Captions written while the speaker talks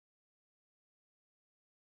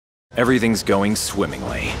Everything's going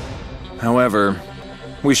swimmingly. However,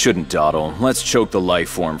 we shouldn't dawdle. Let's choke the life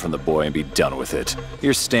form from the boy and be done with it.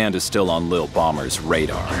 Your stand is still on Lil Bomber's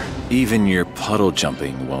radar. Even your puddle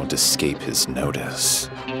jumping won't escape his notice.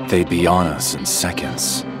 They'd be on us in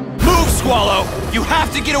seconds. Move, Squallow! You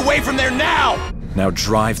have to get away from there now! Now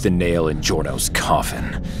drive the nail in Giorno's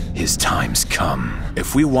coffin. His time's come.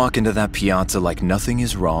 If we walk into that piazza like nothing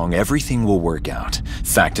is wrong, everything will work out.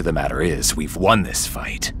 Fact of the matter is, we've won this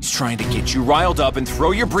fight. He's trying to get you riled up and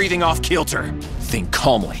throw your breathing off kilter. Think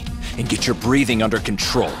calmly and get your breathing under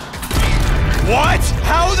control. What?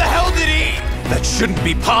 How the hell did he? That shouldn't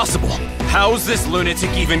be possible. How's this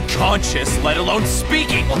lunatic even conscious, let alone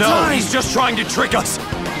speaking? No, he's just trying to trick us.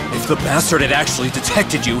 If the bastard had actually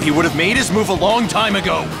detected you, he would have made his move a long time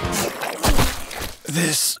ago.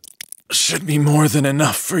 This should be more than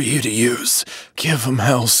enough for you to use. Give him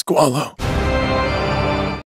hell, Squallow.